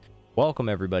Welcome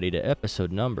everybody to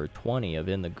episode number 20 of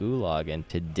In the Gulag, and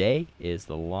today is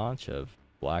the launch of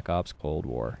Black Ops Cold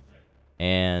War.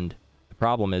 And the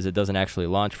problem is it doesn't actually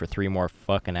launch for 3 more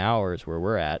fucking hours where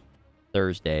we're at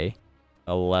Thursday,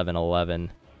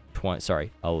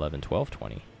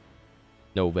 11/12/20.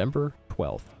 November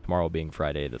 12th. Tomorrow being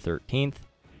Friday the 13th.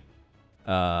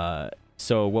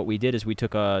 So what we did is we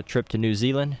took a trip to New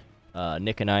Zealand.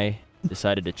 Nick and I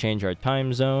decided to change our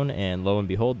time zone, and lo and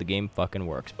behold, the game fucking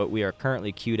works. But we are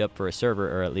currently queued up for a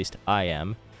server, or at least I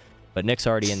am. But Nick's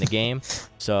already in the game,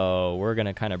 so we're going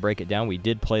to kind of break it down. We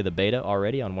did play the beta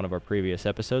already on one of our previous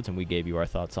episodes, and we gave you our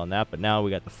thoughts on that. But now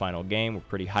we got the final game. We're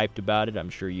pretty hyped about it.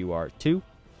 I'm sure you are too.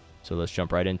 So let's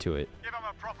jump right into it. Give them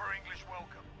a proper English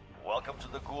welcome. Welcome to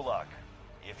the Gulag.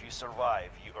 If you survive,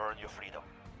 you earn your freedom.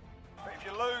 But if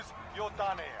you lose, you're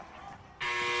done here.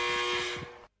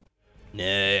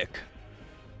 Nick,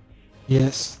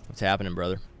 Yes. what's happening,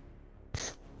 brother?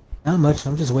 Not much.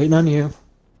 I'm just waiting on you.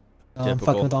 I'm Typical.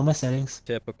 fucking with all my settings.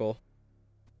 Typical.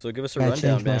 So give us a Gotta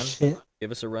rundown, change my man. shit.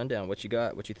 Give us a rundown. What you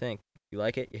got? What you think? You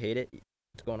like it? You hate it?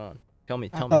 What's going on? Tell me.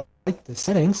 I like the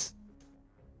settings.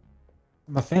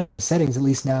 I'm a fan of the settings. At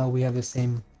least now we have the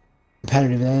same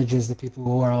competitive edge as the people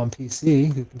who are on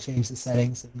PC who can change the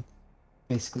settings and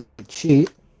basically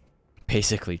cheat.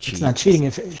 Basically cheat. It's not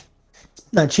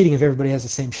cheating if everybody has the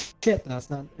same shit. Though. It's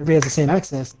not. Everybody has the same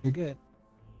access. You're good.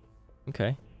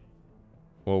 Okay.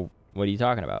 Well, what are you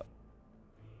talking about?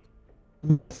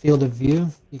 Field of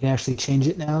view, you can actually change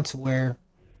it now to where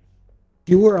if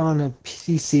you were on a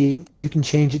PC, you can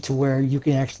change it to where you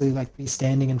can actually like be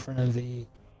standing in front of the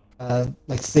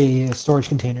like say a storage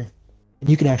container, and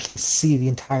you can actually see the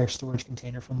entire storage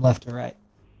container from left to right.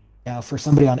 Now for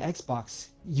somebody on Xbox,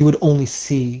 you would only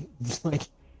see like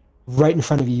right in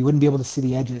front of you. You wouldn't be able to see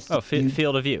the edges. Oh,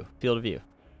 field of view. Field of view.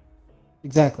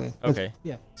 Exactly. Okay.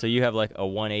 Yeah. So you have like a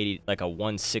 180, like a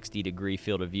 160 degree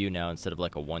field of view now instead of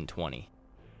like a 120.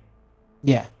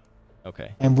 Yeah.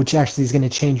 Okay. And which actually is going to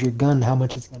change your gun, how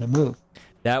much it's going to move.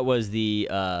 That was the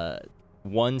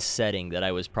one setting that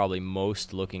I was probably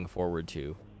most looking forward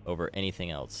to over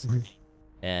anything else. Mhm.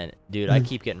 And dude, I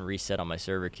keep getting reset on my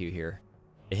server queue here.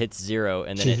 It hits 0,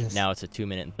 and then Jesus. now it's a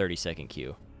 2-minute and 30-second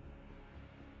queue.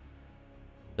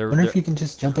 I wonder if you can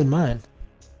just jump in mine.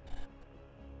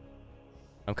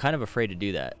 I'm kind of afraid to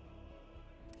do that.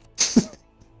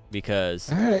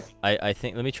 Because All right. I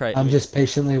think, let me try. I'm just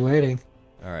patiently waiting.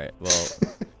 All right, well,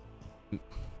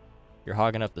 you're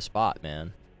hogging up the spot,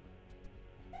 man.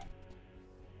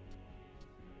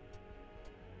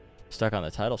 Stuck on the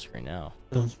title screen now.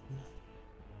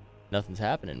 Nothing's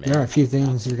happening, man. There are a few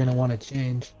things you're gonna want to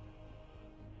change.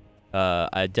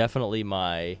 I definitely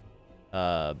my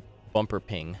bumper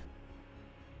ping.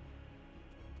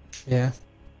 Yeah.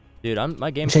 Dude,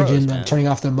 my game I'm froze, changing, man. turning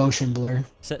off the motion blur.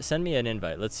 Send me an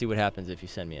invite. Let's see what happens if you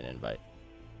send me an invite.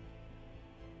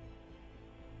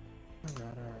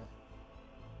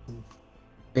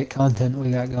 Great content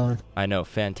we got going. I know,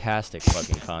 fantastic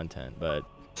fucking content, but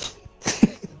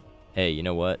hey, you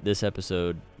know what? This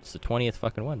episode, it's the 20th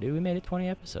fucking one, dude. We made it 20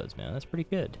 episodes, man. That's pretty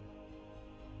good.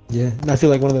 Yeah, and I feel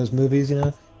like one of those movies, you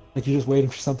know, like you're just waiting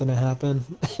for something to happen.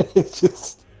 It's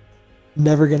just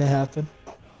never gonna happen.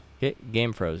 Okay,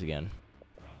 game froze again.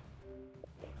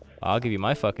 I'll give you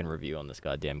my fucking review on this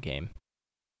goddamn game.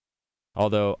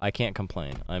 Although, I can't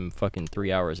complain. I'm fucking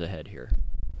 3 hours ahead here.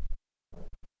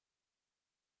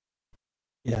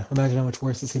 Yeah, imagine how much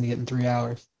worse it's gonna get in 3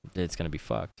 hours. It's gonna be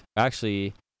fucked.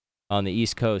 Actually, on the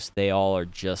East Coast, they all are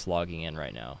just logging in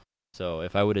right now. So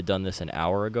if I would have done this an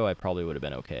hour ago, I probably would have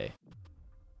been okay.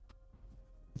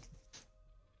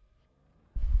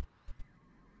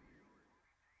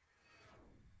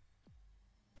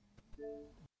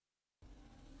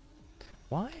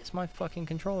 Why is my fucking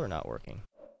controller not working?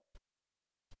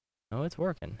 No, it's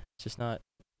working. It's just not.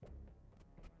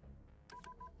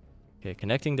 Okay,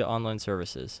 connecting to online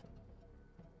services.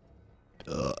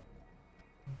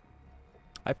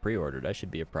 I pre-ordered. I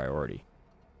should be a priority.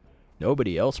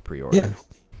 Nobody else pre-ordered. Yeah.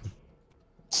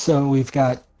 So we've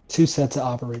got 2 sets of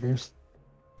operators.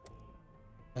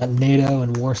 NATO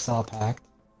and Warsaw Pact.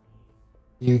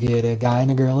 You get a guy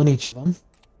and a girl in each of them.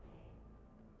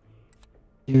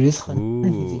 Dude is Hunter.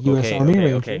 He's a U.S. Army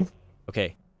Ranger.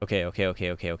 Okay.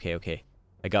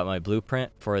 I got my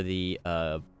blueprint for the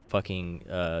fucking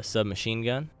submachine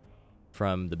gun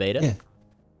from the beta.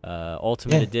 Yeah.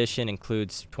 Ultimate Yeah. Edition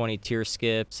includes 20 tier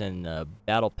skips and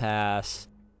battle pass.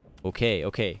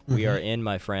 Okay. We are in,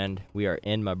 my friend. We are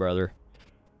in, my brother.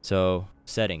 So,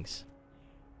 settings.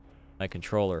 My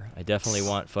controller. I definitely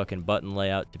want fucking button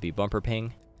layout to be bumper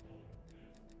ping.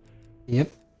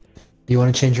 Yep. Do you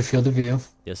want to change your field of view?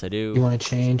 Yes, I do. You want to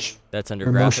change That's under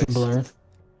your motion graphics. blur?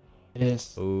 It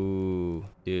is. Ooh,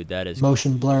 dude, that is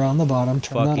Motion blur on the bottom.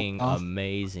 Turn fucking that off.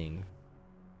 amazing.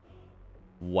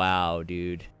 Wow,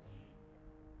 dude.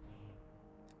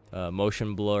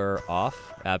 Motion blur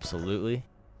off, absolutely.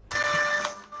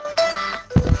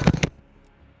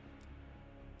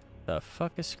 The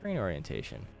fuck is screen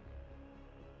orientation?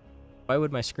 Why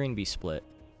would my screen be split?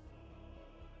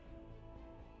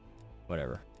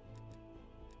 Whatever.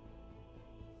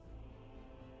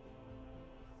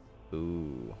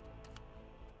 Ooh.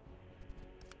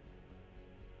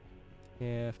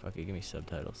 Yeah, fuck it, give me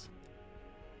subtitles.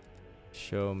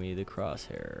 Show me the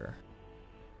crosshair.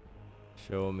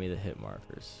 Show me the hit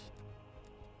markers.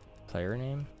 Player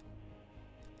name?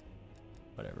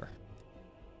 Whatever.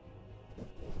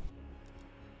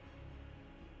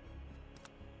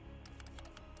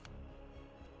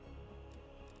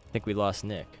 I think we lost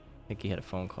Nick. I think he had a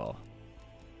phone call.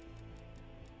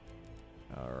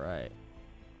 Alright.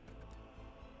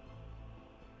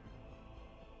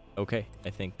 Okay, I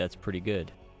think that's pretty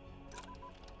good.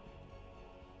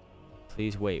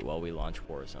 Please wait while we launch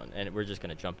Warzone. And we're just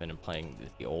going to jump in and playing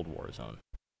the old Warzone.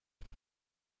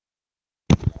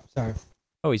 Sorry,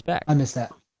 Oh, he's back. I missed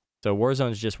that. So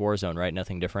Warzone's just Warzone, right?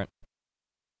 Nothing different?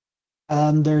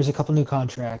 There's a couple new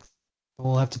contracts.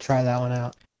 We'll have to try that one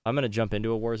out. I'm going to jump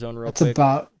into a Warzone real It's quick.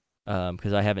 about.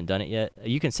 Because I haven't done it yet.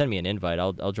 You can send me an invite.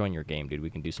 I'll join your game, dude. We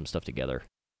can do some stuff together.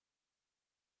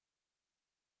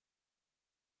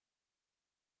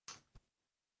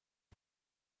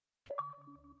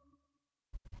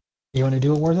 You want to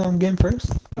do a Warzone game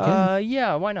first? We can.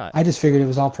 Yeah, why not? I just figured it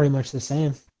was all pretty much the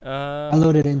same. I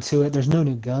loaded into it. There's no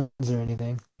new guns or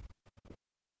anything.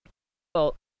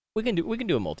 Well, we can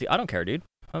do a multi. I don't care, dude.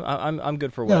 I'm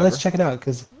good for Yeah, whatever. let's check it out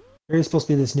because there is supposed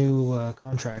to be this new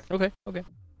contract. Okay.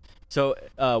 So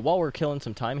while we're killing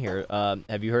some time here,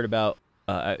 have you heard about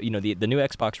the new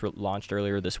Xbox launched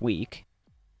earlier this week?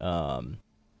 For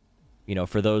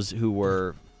those who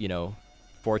were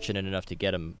fortunate enough to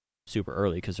get them super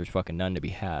early, because there's fucking none to be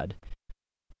had.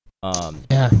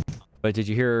 Yeah. But did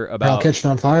you hear I'll about? catch it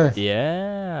on fire.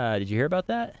 Yeah. Did you hear about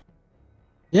that?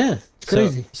 Yeah, it's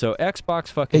crazy. So Xbox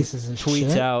fucking Pieces of tweets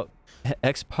shit. out.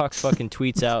 Xbox fucking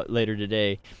tweets out later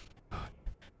today,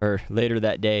 or later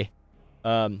that day.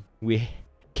 We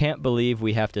can't believe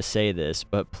we have to say this,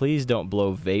 but please don't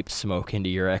blow vape smoke into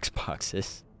your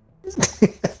Xboxes.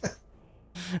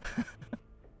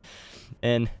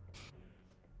 And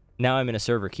now I'm in a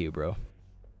server queue, bro.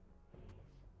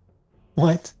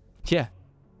 What? Yeah.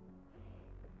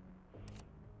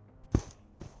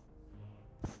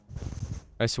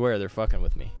 I swear they're fucking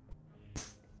with me.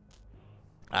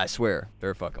 I swear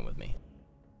they're fucking with me.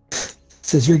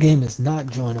 Says your game is not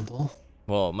joinable.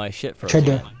 Well, my shit froze. Tried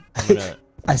to- man. I'm gonna.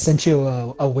 I sent you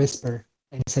a whisper,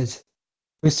 and it says,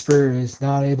 "Whisper is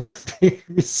not able to be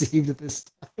received at this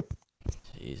time."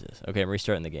 Jesus. Okay, I'm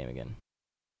restarting the game again.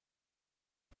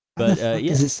 How But the fuck yeah.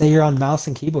 does it say you're on mouse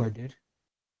and keyboard, dude?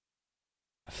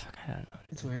 Fuck, I don't know.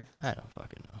 It's weird. I don't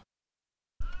fucking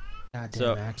know. God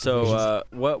damn So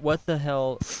Activision. what the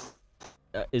hell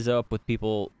is up with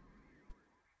people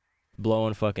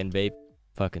blowing fucking vape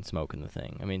fucking smoke in the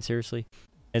thing? I mean, seriously?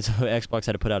 And so Xbox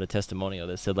had to put out a testimonial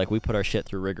that said, like, we put our shit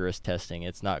through rigorous testing.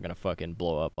 It's not gonna fucking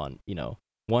blow up on,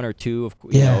 1 or 2 of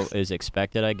is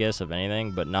expected, I guess, of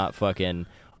anything, but not fucking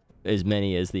as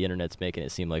many as the internet's making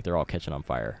it seem like they're all catching on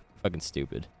fire. Fucking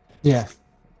stupid. Yeah.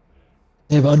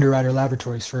 They have Underwriter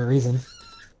Laboratories for a reason.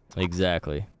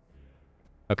 Exactly.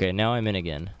 Okay, now I'm in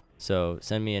again. So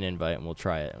send me an invite and we'll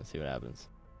try it and see what happens.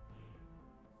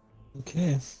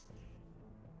 Okay.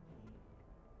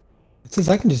 It says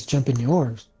I can just jump in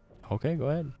yours. Okay, go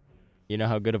ahead. You know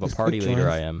how good of a Just party quick leader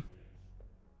drive. I am.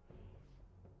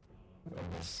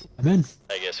 I'm in.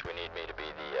 I guess we need me to be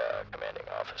the commanding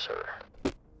officer.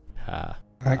 Ah.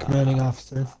 Alright, commanding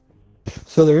officer.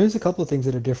 So there is a couple of things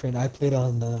that are different. I played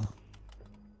on the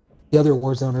other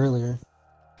Warzone earlier,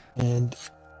 and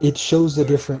it shows a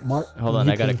different mark. Hold when on,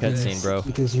 you I got a play cutscene, this, bro.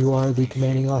 Because you are the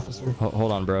commanding officer.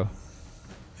 Hold on, bro.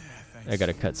 I got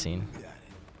a cutscene.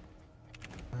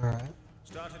 Alright.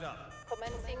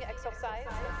 Commencing exercise,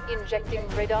 injecting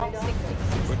radon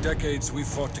signals. For decades, we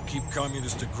fought to keep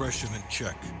communist aggression in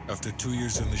check. After 2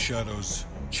 years in the shadows,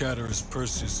 Chatter's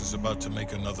Perseus is about to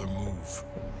make another move.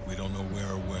 We don't know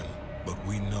where or when, but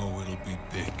we know it'll be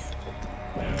big.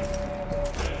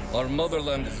 Our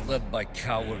motherland is led by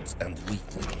cowards and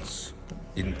weaklings.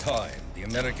 In time, the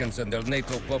Americans and their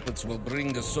NATO puppets will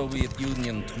bring the Soviet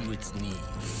Union to its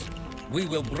knees. We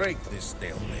will break this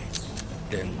stalemate,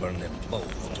 then burn them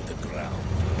both to the ground.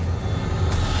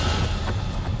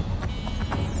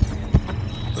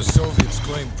 The Soviets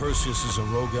claim Perseus is a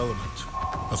rogue element,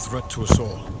 a threat to us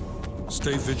all.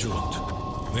 Stay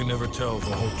vigilant. They never tell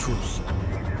the whole truth.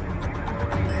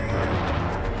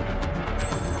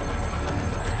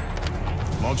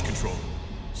 Launch control.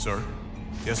 Sir?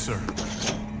 Yes, sir.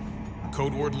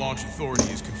 Code word launch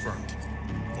authority is confirmed.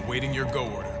 Awaiting your go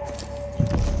order.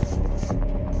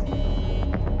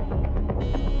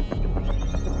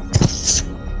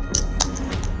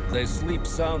 They sleep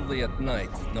soundly at night,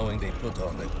 knowing they put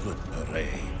on a good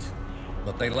parade.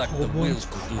 But they lack the will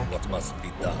to do what must be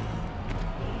done.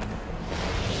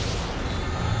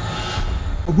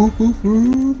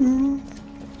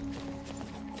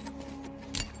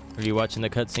 Are you watching the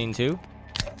cutscene too?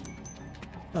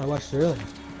 I watched it earlier.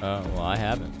 Oh, well, I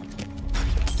haven't.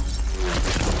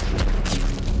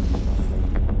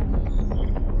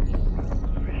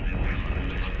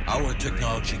 Our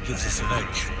technology gives us an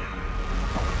edge.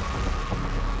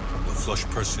 We'll flush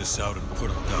Perseus out and put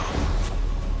him down.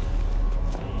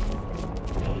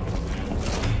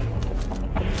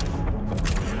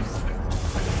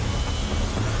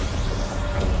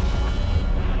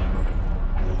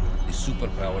 The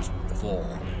superpowers will fall,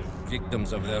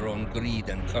 victims of their own greed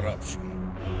and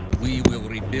corruption. We will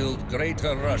rebuild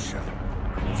Greater Russia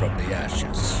from the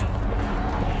ashes.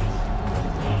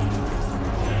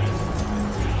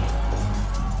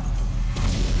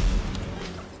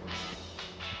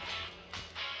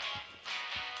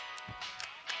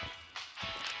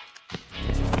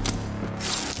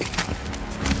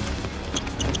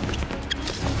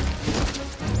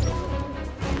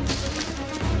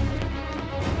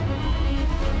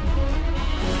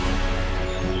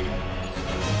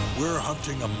 We're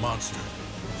hunting a monster.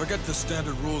 Forget the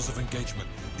standard rules of engagement.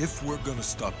 If we're gonna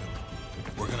stop him,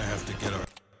 we're gonna have to get our...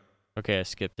 Okay, I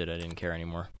skipped it. I didn't care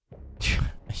anymore.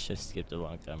 I should have skipped it a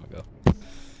long time ago.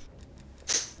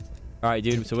 Alright,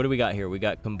 dude, so what do we got here? We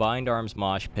got Combined Arms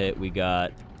Mosh Pit. We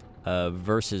got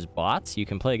versus bots. You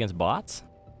can play against bots?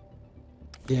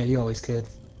 Yeah, you always could.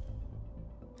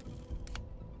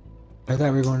 I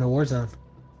thought we were going to Warzone.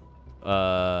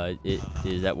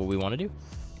 Is that what we want to do?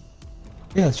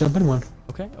 Yeah, let's jump in one.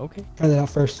 Okay, okay, Try that out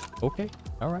first. okay.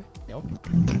 Alright. Okay.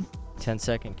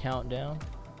 10-second countdown.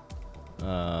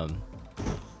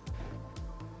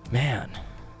 Man.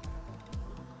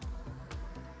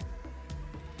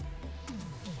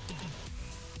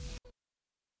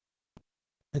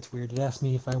 It's weird. It asked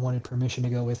me if I wanted permission to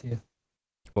go with you.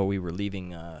 Well, we were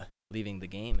leaving the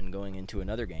game and going into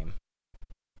another game.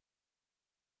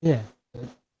 Yeah. But...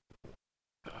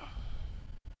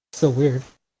 so weird.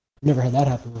 Never had that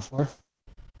happen before.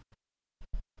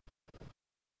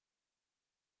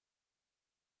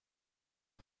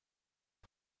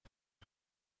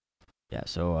 Yeah,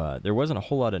 so there wasn't a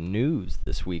whole lot of news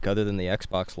this week other than the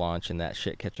Xbox launch and that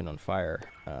shit catching on fire.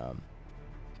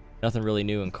 Nothing really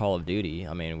new in Call of Duty.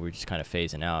 I mean, we're just kind of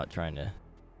phasing out, trying to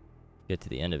get to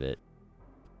the end of it.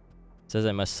 It says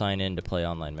I must sign in to play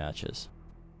online matches.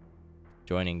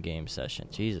 Joining game session.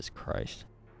 Jesus Christ.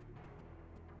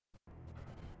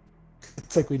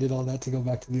 It's like we did all that to go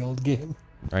back to the old game.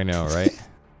 I know, right?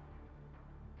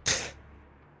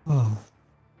 Oh.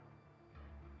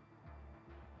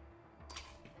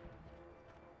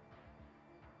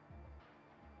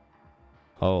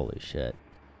 Holy shit.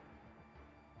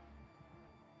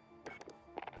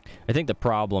 I think the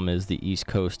problem is the East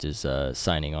Coast is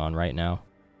signing on right now.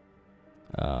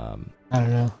 I don't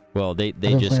know. Well, they I've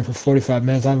been just playing for 45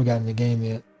 minutes. I haven't gotten the game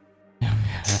yet.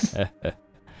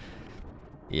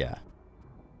 yeah.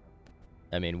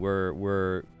 I mean,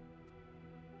 we're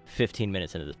 15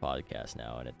 minutes into this podcast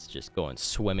now, and it's just going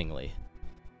swimmingly.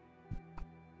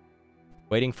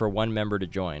 Waiting for one member to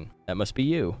join. That must be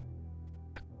you.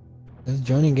 It's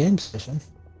joining game session.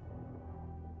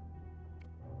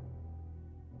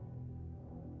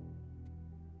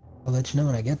 I'll let you know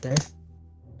when I get there.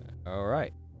 All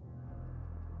right.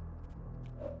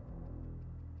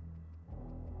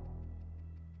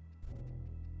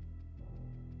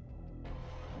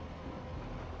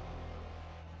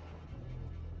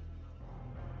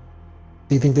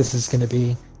 Do you think this is going to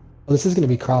be... well, this is going to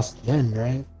be cross-gen,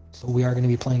 right? So we are going to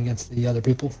be playing against the other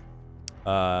people?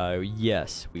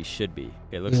 Yes, we should be.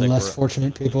 It The looks like less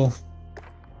fortunate people?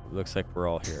 looks like we're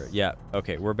all here. Yeah,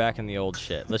 okay, we're back in the old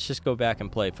shit. Let's just go back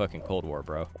and play fucking Cold War,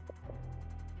 bro.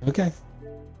 Okay.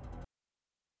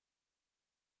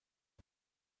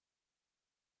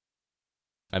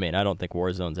 I mean, I don't think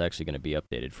Warzone's actually going to be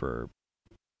updated for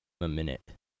a minute,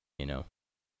 you know?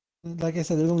 Like I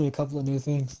said, there's only a couple of new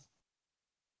things.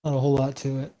 Not a whole lot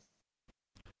to it.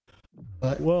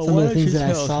 But Well, some why of the don't things you that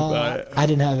I tell us saw, about it? I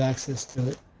didn't have access to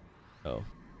it. Oh.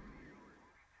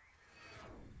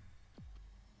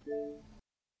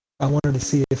 I wanted to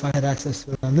see if I had access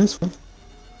to it on this one.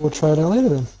 We'll try it out later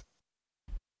then.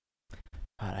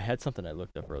 God, I had something I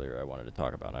looked up earlier I wanted to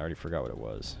talk about, and I already forgot what it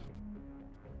was.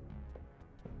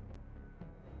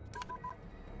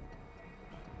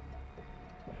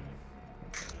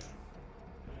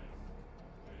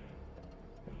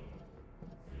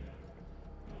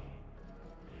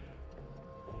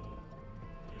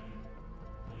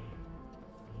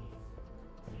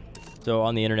 So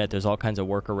on the internet, there's all kinds of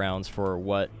workarounds for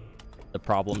what the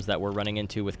problems that we're running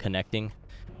into with connecting.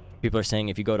 People are saying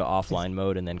if you go to offline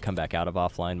mode and then come back out of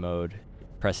offline mode,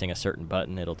 pressing a certain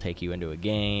button, it'll take you into a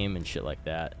game and shit like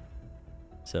that.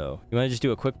 So, you want to just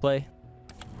do a quick play?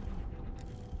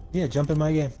 Yeah, jump in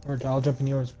my game. Or I'll jump in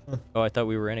yours. Oh, I thought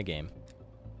we were in a game.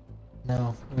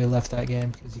 No, we left that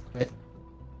game because you quit.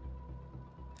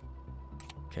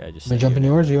 Okay, I just... You want to jump in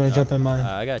yours or you want to jump in mine?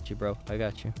 I got you, bro. I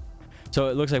got you. So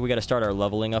it looks like we got to start our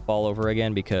leveling up all over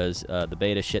again because the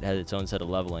beta shit has its own set of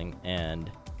leveling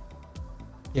and...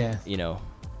 Yeah. You know...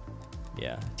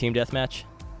 Yeah. Team deathmatch?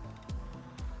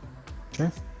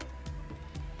 Sure.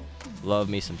 Love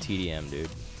me some TDM, dude.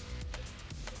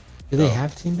 Do they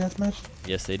have team deathmatch?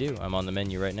 Yes, they do. I'm on the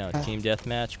menu right now. Team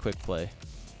deathmatch, quick play.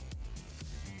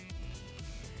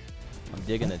 I'm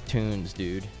digging the tunes,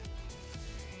 dude.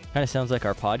 Kind of sounds like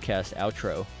our podcast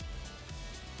outro.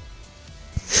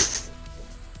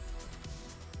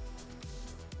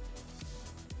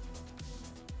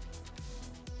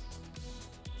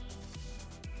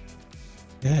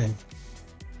 Yeah.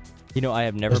 You know, I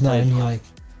have never There's not played. any, like...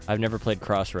 I've never played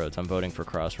Crossroads. I'm voting for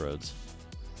Crossroads.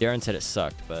 Darren said it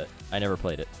sucked, but I never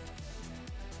played it.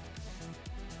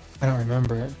 I don't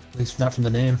remember it. At least not from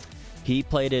the name. He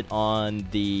played it on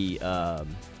the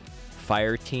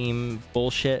fire team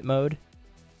bullshit mode.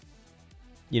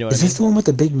 You know what Is this the one with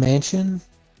the big mansion?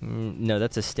 No,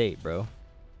 that's Estate, bro.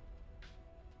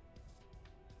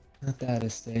 Not that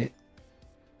Estate.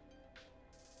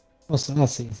 I'll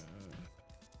see.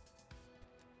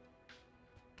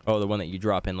 Oh, the one that you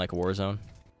drop in like Warzone?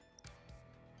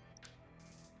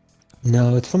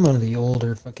 No, it's from one of the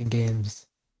older fucking games.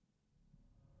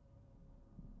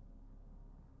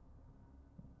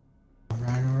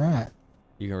 Alright.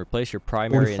 You can replace your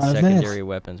primary and 45 secondary minutes.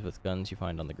 weapons with guns you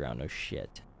find on the ground. No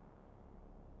shit.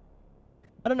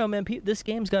 I don't know, man. This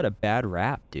game's got a bad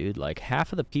rap, dude. Like,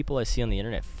 half of the people I see on the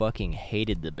internet fucking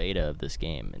hated the beta of this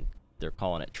game, and they're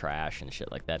calling it trash and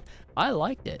shit like that. I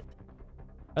liked it.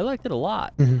 I liked it a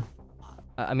lot. Mm-hmm.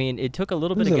 I mean, it took a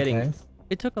little bit of getting...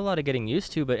 It took a lot of getting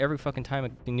used to, but every fucking time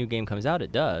a new game comes out,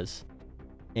 it does.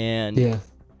 And... Yeah.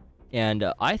 And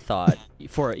I thought,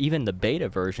 for even the beta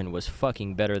version, was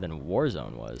fucking better than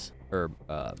Warzone was, or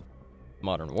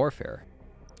Modern Warfare.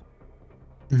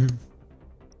 Mm-hmm.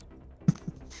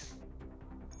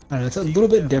 I don't know, it's a little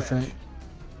bit different.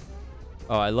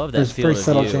 Oh, I love that There's field pretty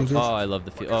subtle of view. changes. Oh, I love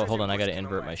the field. Oh, hold on, I gotta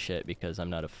invert my shit because I'm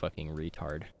not a fucking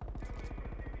retard.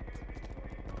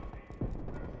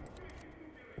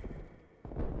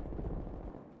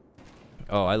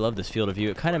 Oh, I love this field of view.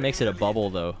 It kind of makes it a bubble,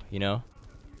 though, you know?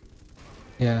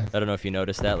 Yeah. I don't know if you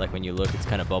noticed that. Like, when you look, it's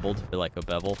kind of bubbled, like a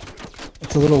bevel.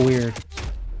 It's a little weird.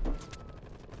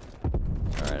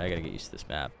 Alright, I gotta get used to this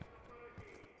map.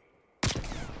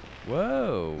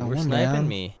 Whoa, Oh, we're one sniping down.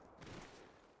 me.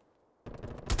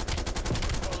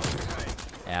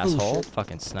 Asshole, shit.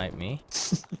 fucking snipe me.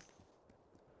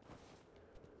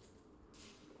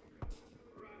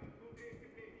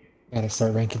 Gotta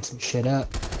start ranking some shit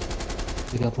up.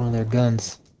 Pick up one of their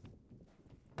guns.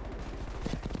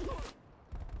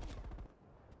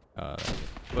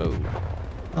 Whoa.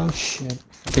 Oh shit.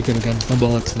 I picked up a gun, no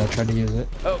bullets, and I tried to use it.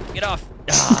 Oh, get off!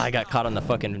 Ah, I got caught on the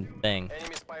fucking thing.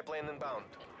 Enemy spy plane inbound.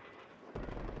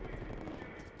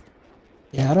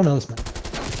 Yeah, I don't know this map.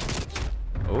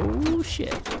 Oh,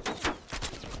 shit.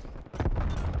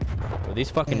 Well,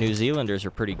 these fucking New Zealanders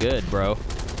are pretty good, bro.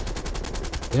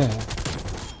 Yeah.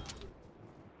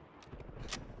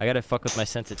 I gotta fuck with my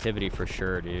sensitivity for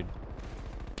sure, dude.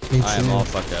 Me I am too. all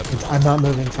fucked up. I'm not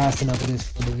moving fast enough. It is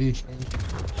for the view change.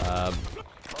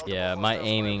 Yeah, my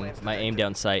aim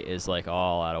down sight is like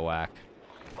all out of whack.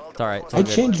 It's alright. It's all I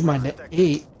good. changed mine to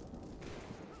 8,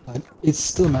 but it's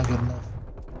still not good enough.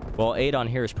 Well, 8 on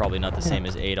here is probably not the same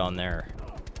as 8 on there.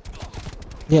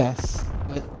 Yes,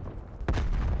 but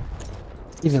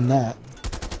even that,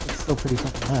 it's still pretty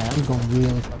fucking high. I'm going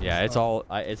really fucking Yeah, it's slow.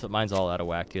 all mine's all out of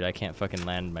whack, dude. I can't fucking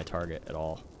land my target at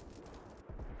all.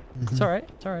 Mhm. It's alright.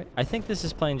 It's alright. I think this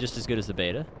is playing just as good as the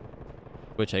beta,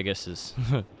 which I guess is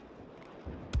at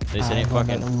least it ain't I'm going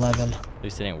fucking. to 11. At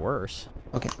least it ain't worse.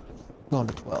 Okay, going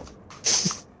to 12.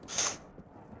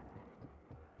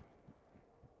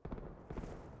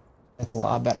 That's a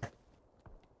lot better.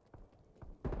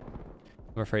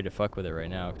 I'm afraid to fuck with it right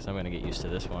now because I'm gonna get used to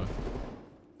this one.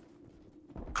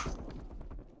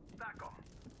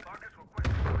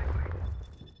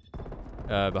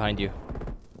 Behind you.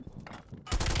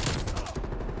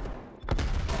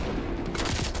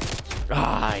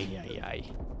 Ay, ay, ay.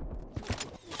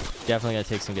 Definitely gonna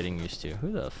take some getting used to.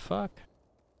 Who the fuck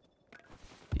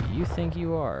do you think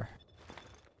you are?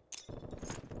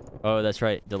 Oh, that's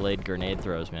right. Delayed grenade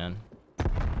throws, man.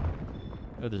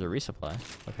 Oh, there's a resupply.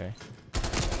 Okay.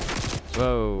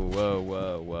 Whoa, whoa,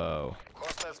 whoa, whoa.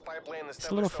 It's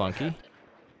a little funky.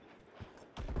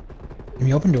 Can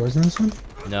you open doors in this one?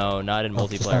 No, not in Oh,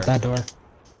 just multiplayer. not that door.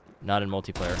 Not in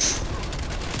multiplayer.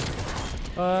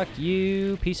 Fuck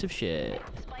you, piece of shit.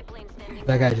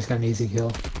 That guy just got an easy kill.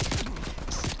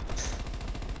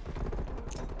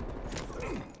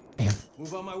 Damn.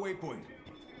 Move on my waypoint.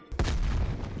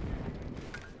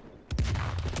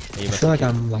 You I must feel like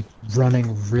have I'm like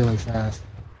running really fast.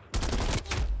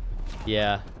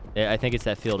 Yeah, I think it's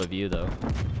that field of view though.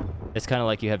 It's kind of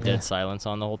like you have Yeah. dead silence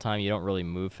on the whole time. You don't really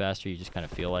move faster. You just kind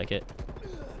of feel like it.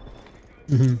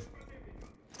 Mm-hmm.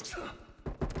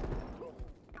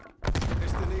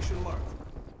 Destination marked.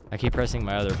 I keep pressing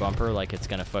my other bumper like it's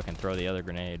gonna fucking throw the other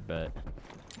grenade, but...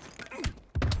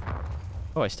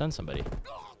 Oh, I stunned somebody.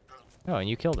 Oh, and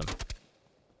you killed him.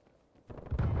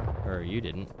 Or you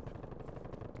didn't.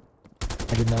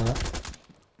 I did not.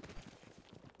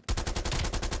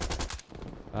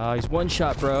 Oh, he's one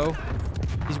shot, bro.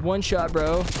 He's one shot,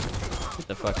 bro. Get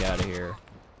the fuck out of here.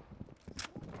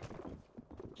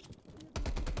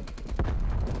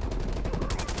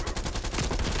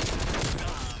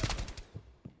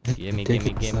 Gimme, gimme,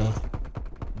 Ridiculous, gimme. though.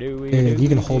 Do Dude, you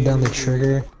can hold down the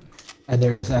trigger, and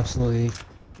there's absolutely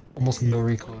almost no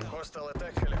recoil. Hostile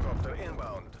attack helicopter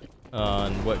inbound.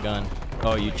 On what gun?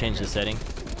 Oh, you changed the setting?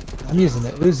 I'm using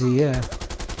the Uzi, yeah.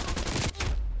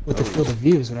 With the field of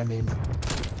view is what I mean.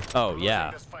 Oh,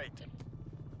 yeah. This fight.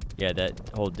 Yeah, that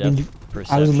whole I mean, depth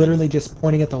perception. I was literally just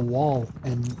pointing at the wall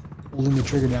and holding the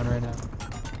trigger down right now.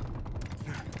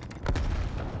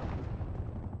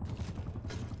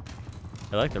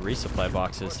 I like the resupply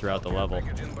boxes throughout the level.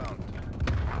 Package inbound.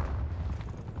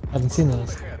 I haven't seen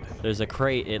those. There's a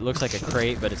crate. It looks like a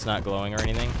crate, but it's not glowing or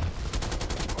anything.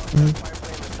 Mhm.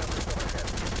 Pipeline assembly overhead.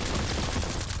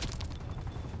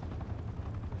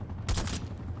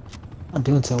 I'm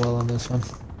doing so well on this one.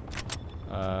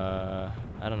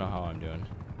 I don't know how I'm doing.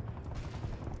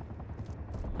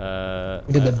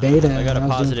 We did the beta, I got a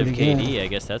and I was doing positive pretty KD. good. I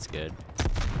guess that's good.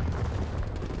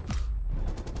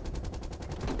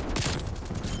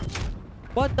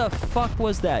 What the fuck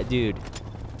was that, dude?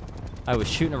 I was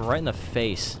shooting him right in the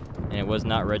face, and it was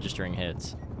not registering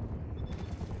hits.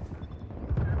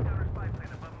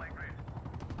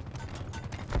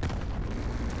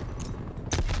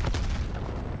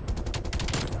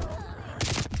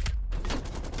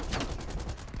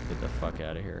 Get the fuck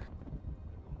out of here.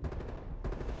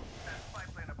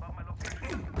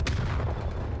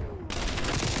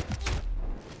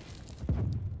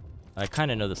 I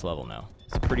kind of know this level now.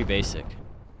 It's pretty basic.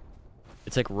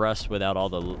 It's like Rust without all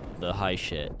the high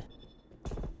shit.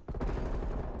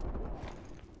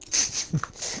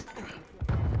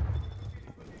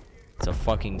 It's a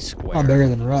fucking square. Oh, bigger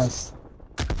than Rust.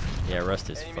 Yeah, Rust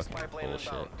is Enemy's fucking pipeline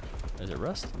bullshit. inbound. Is it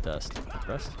Rust? Dust.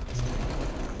 Rust?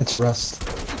 It's Rust.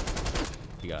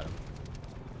 You got him.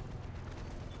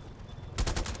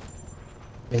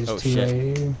 There's Oh, two shit.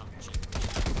 right here.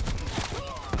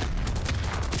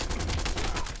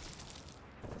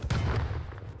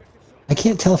 I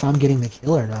can't tell if I'm getting the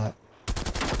kill or not.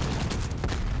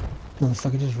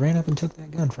 Motherfucker just ran up and took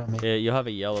that gun from me. Yeah, you'll have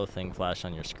a yellow thing flash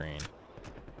on your screen.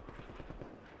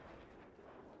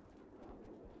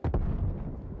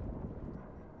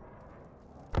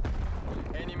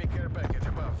 Enemy care package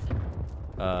above.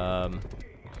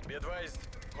 Be advised.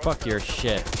 Fuck your hostile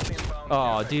shit. inbound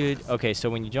Oh, care dude. Okay, so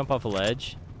when you jump off a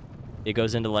ledge, it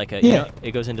goes into like a Yeah.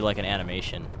 it goes into like an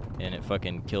animation, and it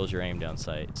fucking kills your aim down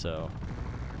sight. So,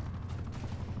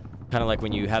 kind of like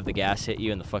when you have the gas hit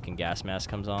you and the fucking gas mask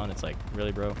comes on. It's like,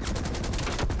 really, bro?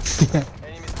 package.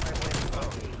 Enemy's pipeline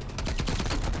inbound.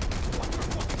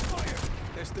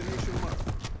 Destination marked.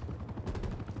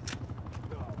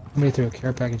 Somebody threw a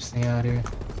care package thing out here.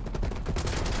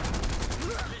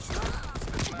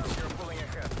 Now you're pulling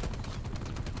ahead.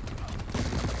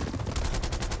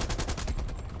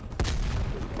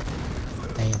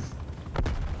 Damn.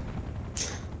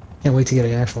 Can't wait to get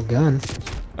an actual gun.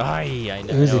 I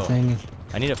The Uzi know. thing,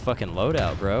 I need a fucking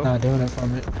loadout, bro. not doing it for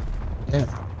me. Yeah.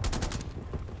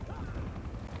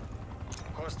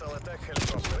 Hostile attack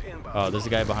helicopter inbound. Oh, there's a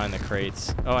guy behind the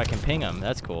crates. Oh, I can ping him.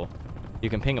 That's cool. You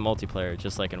can ping a multiplayer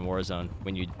just like in Warzone.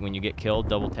 When you get killed,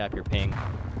 double tap your ping.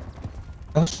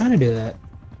 I was trying to do that.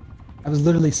 I was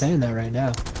literally saying that right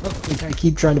now. Oh, like I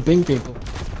keep trying to ping people.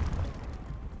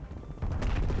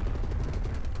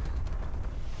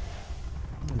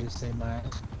 I'll just say my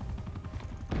ass.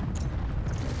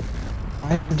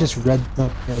 I've just read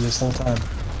this whole time.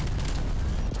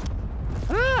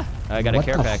 Ah! I got a What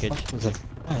care the package. fuck was it?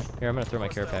 Oh. Here, I'm gonna throw my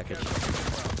care package.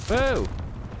 Whoa!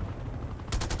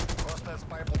 Hostiles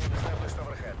pipeline established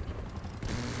overhead.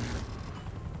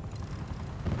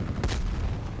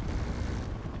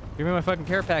 Give me my fucking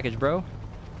care package, bro.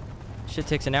 Shit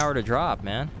takes an hour to drop,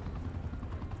 man.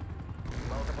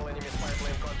 Multiple enemies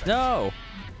pipeline contact. No!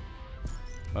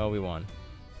 Well, we won.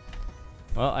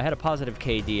 Well, I had a positive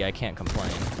KD. I can't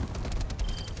complain.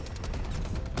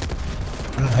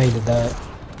 I don't know how you did that.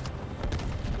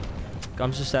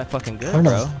 I'm just that fucking I good, don't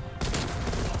bro. know.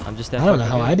 I'm just that I don't know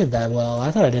fucking how good. I did that well. I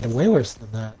thought I did way worse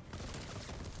than that.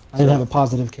 I didn't have a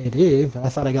positive KD, but I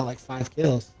thought I got like 5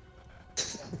 kills.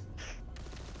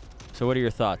 So what are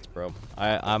your thoughts, bro?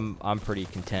 I'm pretty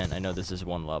content. I know this is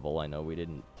one level. I know we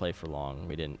didn't play for long.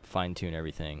 We didn't fine tune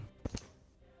everything.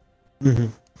 hmm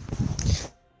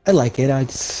I like it.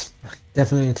 It's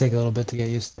definitely gonna take a little bit to get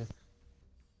used to.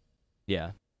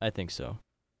 Yeah, I think so.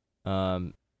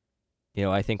 You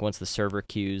know, I think once the server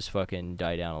queues fucking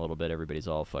die down a little bit, everybody's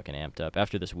all fucking amped up.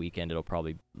 After this weekend, it'll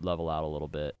probably level out a little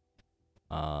bit.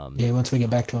 Yeah, once we get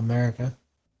back to America.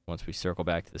 Once we circle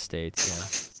back to the States,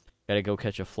 yeah. Gotta go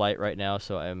catch a flight right now,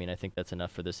 so I mean, I think that's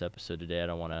enough for this episode today. I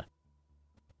don't want to...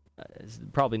 it's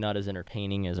probably not as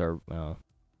entertaining as our... Well,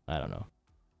 I don't know.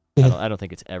 I don't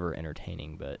think it's ever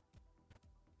entertaining, but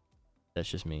that's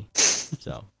just me.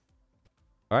 So,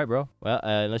 all right, bro. Well,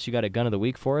 unless you got a gun of the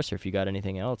week for us, or if you got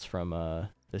anything else from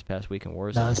this past week in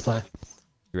Warzone. No, let's play.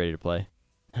 You ready to play?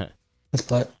 Let's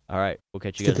play. All right, we'll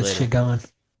catch you Let's guys get this later. shit going.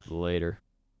 Later.